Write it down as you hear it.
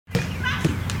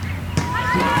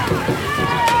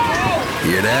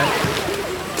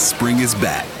that, spring is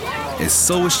back, and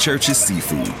so is Church's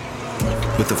Seafood.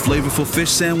 With a flavorful fish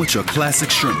sandwich or classic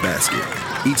shrimp basket,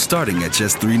 each starting at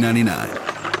just $3.99.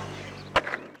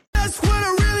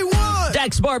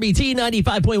 Jax Barbie T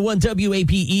 95.1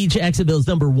 WAPE, Jacksonville's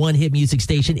 #1 hit music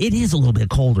station. It is a little bit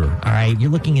colder, all right? You're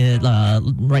looking at,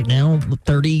 right now,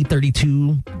 30,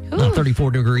 32, 34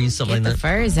 degrees, something like that. Get the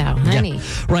furs out, honey.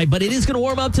 Yeah. Right, but it is going to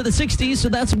warm up to the 60s, so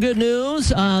that's some good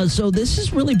news. So this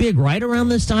is really big. Right around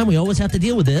this time, we always have to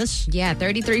deal with this. Yeah,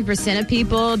 33% of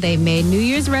people, they made New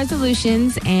Year's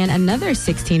resolutions, and another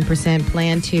 16%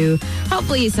 plan to,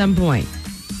 hopefully at some point,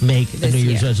 make a New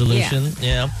Year's resolution.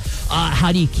 Yeah.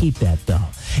 How do you keep that, though?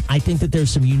 I think that there's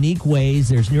some unique ways.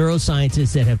 There's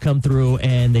neuroscientists that have come through,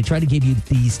 and they try to give you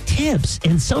these tips.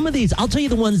 And some of these, I'll tell you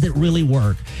the ones that really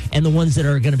work, and the ones that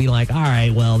are going to be like, all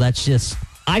right, well, that's just,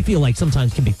 I feel like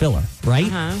sometimes can be filler,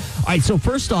 right? All right, so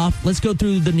first off, let's go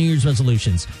through the New Year's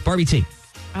resolutions. Barbie T.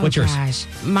 What's yours? Gosh.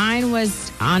 Mine was,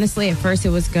 honestly, at first it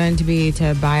was going to be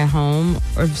to buy a home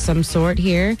of some sort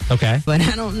here. Okay. But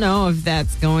I don't know if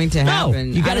that's going to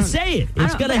happen. No, you got to say it.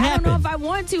 It's going to happen. I don't know if I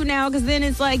want to now, because then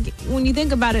it's like, when you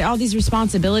think about it, all these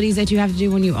responsibilities that you have to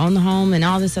do when you own the home and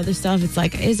all this other stuff, it's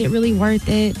like, is it really worth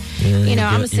it?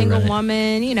 Yeah, I'm a single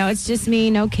woman. It's just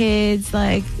me, no kids.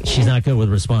 Like, she's not good with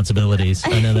responsibilities.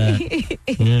 I know that.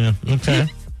 Yeah, okay.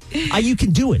 You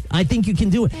can do it. I think you can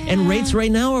do it. Yeah. And rates right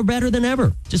now are better than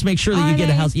ever. Just make sure that you get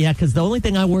a house. Yeah, because the only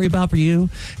thing I worry about for you,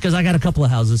 because I got a couple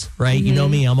of houses, right? Mm-hmm. You know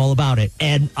me, I'm all about it.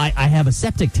 And I have a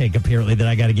septic tank, apparently, that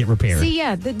I got to get repaired. See,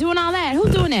 doing all that.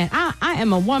 Who's doing that? I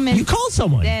am a woman. You called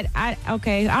someone. I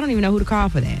don't even know who to call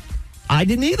for that. I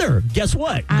didn't either. Guess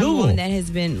what? I'm Google. one that has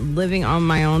been living on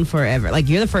my own forever. Like,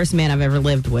 you're the first man I've ever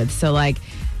lived with. So, like,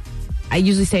 I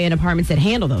usually stay in apartments that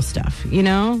handle those stuff,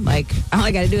 Like, all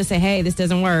I got to do is say, hey, this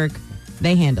doesn't work.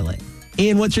 They handle it.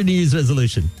 Ian, what's your New Year's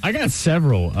resolution? I got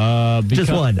several.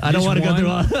 Just one. I don't want to go through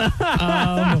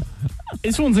all.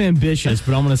 This one's ambitious,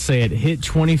 but I'm going to say it. Hit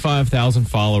 25,000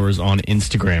 followers on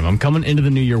Instagram. I'm coming into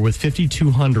the new year with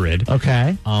 5,200.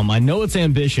 Okay. I know it's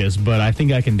ambitious, but I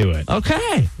think I can do it.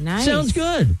 Okay. Nice. Sounds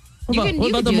good. What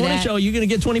about the morning show? Are you going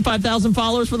to get 25,000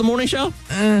 followers for the morning show?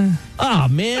 Oh,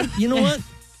 man. You know what?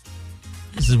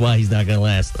 This is why he's not going to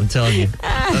last. I'm telling you.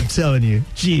 I'm telling you.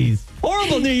 Jeez.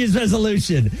 Horrible New Year's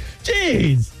resolution.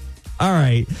 Jeez. All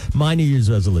right. My New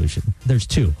Year's resolution. There's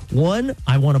two. One,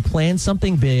 I want to plan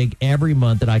something big every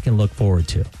month that I can look forward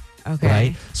to. Okay.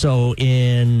 Right? So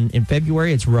in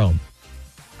February, it's Rome.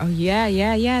 Oh, yeah.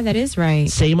 That is right.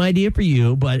 Same idea for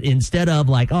you, but instead of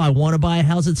like, I want to buy a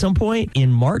house at some point,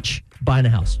 in March, buying a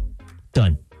house.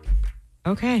 Done.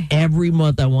 Okay. Every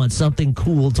month I want something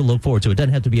cool to look forward to. It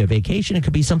doesn't have to be a vacation. It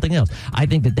could be something else. I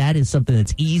think that is something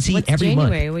that's easy What's every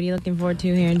January? month. What are you looking forward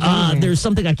to here in January? There's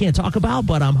something I can't talk about,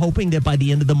 but I'm hoping that by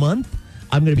the end of the month,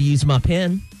 I'm going to be using my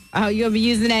pen. Oh, you'll be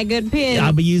using that good pen.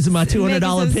 I'll be using my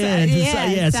 $200 pen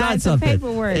to sign something.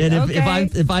 Paperwork. And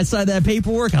if I sign that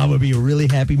paperwork, I'm going to be a really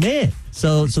happy man.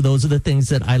 So those are the things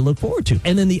that I look forward to.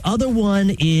 And then the other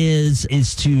one is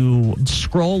to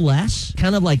scroll less,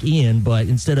 kind of like Ian, but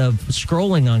instead of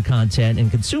scrolling on content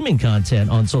and consuming content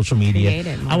on social media,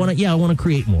 I want to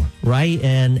create more, right?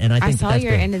 And I think I saw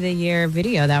your end of the year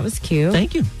video. That was cute.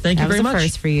 Thank you very much. That was a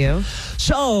first for you.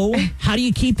 So, how do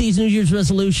you keep these New Year's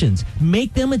resolutions?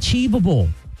 Make them achievable.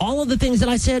 All of the things that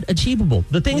I said, achievable.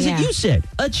 The things that you said,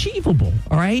 achievable.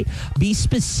 All right? Be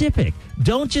specific.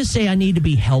 Don't just say, I need to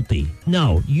be healthy.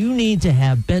 No, you need to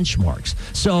have benchmarks.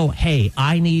 So, hey,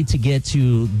 I need to get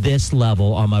to this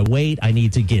level on my weight. I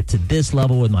need to get to this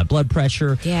level with my blood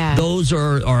pressure. Yeah. Those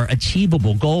are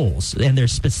achievable goals, and they're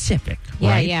specific.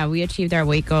 Right? Yeah. We achieved our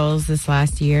weight goals this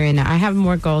last year, and I have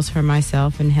more goals for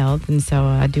myself and health, and so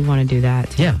I do want to do that,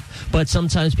 too. Yeah. But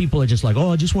sometimes people are just like,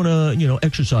 I just want to,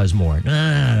 exercise more.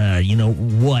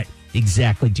 What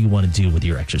exactly do you want to do with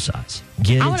your exercise?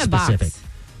 Get it specific. Box.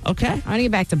 Okay. I want to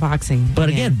get back to boxing. But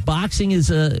again, boxing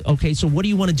is okay, so what do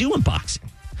you want to do in boxing?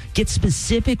 Get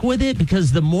specific with it,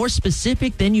 because the more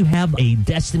specific, then you have a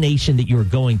destination that you're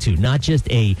going to, not just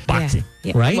a boxing,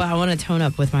 right? Well, I want to tone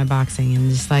up with my boxing and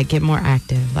just get more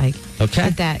active.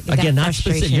 Okay. Get again, not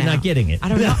specific. You're not getting it. I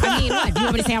don't know. I mean, what? Do you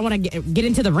want me to say I want to get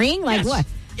into the ring? Yes. What?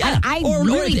 Yeah. I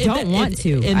really don't want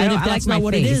to. And then if that's not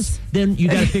what it is, then you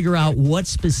got to figure out what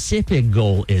specific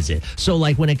goal is it. So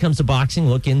when it comes to boxing,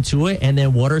 look into it. And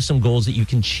then what are some goals that you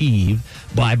can achieve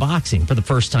by boxing for the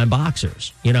first time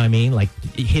boxers? You know what I mean? Like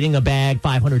hitting a bag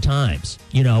 500 times,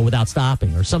 without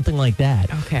stopping or something like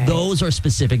that. Okay. Those are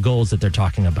specific goals that they're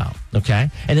talking about. Okay.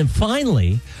 And then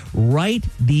finally, write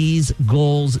these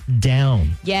goals down.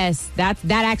 Yes, that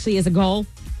actually is a goal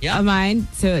of mine,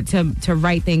 to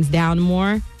write things down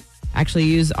more. actually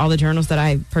use all the journals that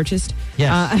I purchased.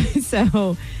 Yes.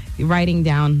 So writing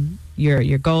down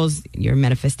your goals, your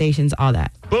manifestations, all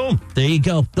that. Boom. There you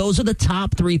go. Those are the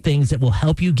top 3 things that will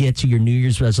help you get to your New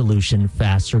Year's resolution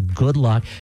faster. Good luck.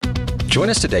 Join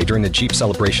us today during the Jeep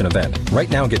Celebration event. Right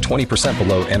now, get 20%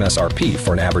 below MSRP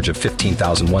for an average of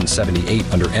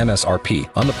 $15,178 under MSRP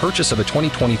on the purchase of a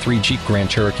 2023 Jeep Grand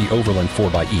Cherokee Overland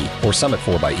 4xE or Summit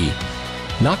 4xE.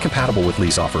 Not compatible with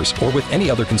lease offers or with any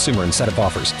other consumer incentive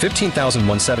offers.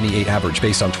 $15,178 average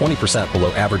based on 20%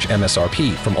 below average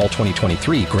MSRP from all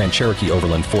 2023 Grand Cherokee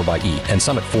Overland 4xE and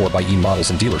Summit 4xE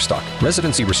models in dealer stock.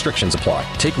 Residency restrictions apply.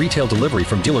 Take retail delivery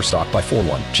from dealer stock by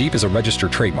 4/1. Jeep is a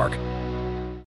registered trademark.